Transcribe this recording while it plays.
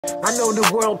I know the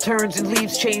world turns and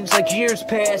leaves change like years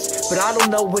pass, but I don't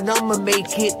know when I'ma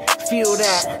make it feel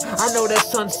that. I know that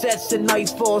sunsets and night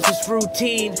falls is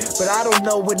routine, but I don't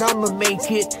know when I'ma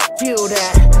make it feel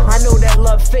that. I know that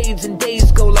love fades and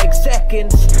days go like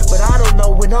seconds, but I don't know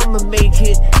when I'ma make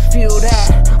it feel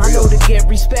that. I know to get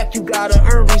respect you gotta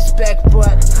earn respect,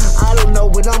 but I don't know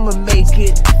when I'ma make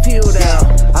it feel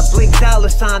that. I blink dollar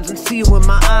signs and see you when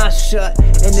my eyes shut,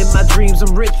 and in my dreams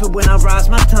I'm rich, but when I rise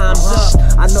my time's up.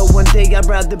 I know one day I'd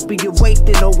rather be awake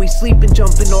than always sleeping,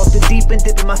 jumping off the deep end,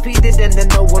 dipping my feet in and then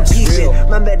no one peeping.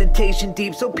 My meditation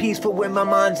deep, so peaceful when my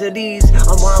mind's at ease.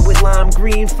 Unwind with lime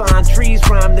green, fine trees,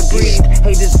 rhyme to breathe.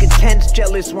 Haters get tense,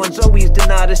 jealous ones always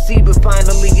deny to see, but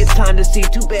finally it's time to see.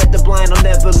 Too bad the blind will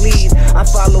never lead. I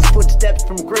follow footsteps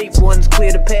from great ones,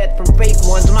 clear the path from fake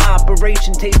ones. My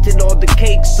operation tasting all the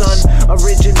cake, son.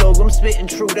 Original, I'm spitting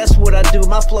true, that's what I do.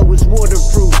 My flow is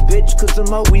waterproof, bitch, cause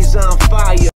I'm always on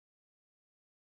fire.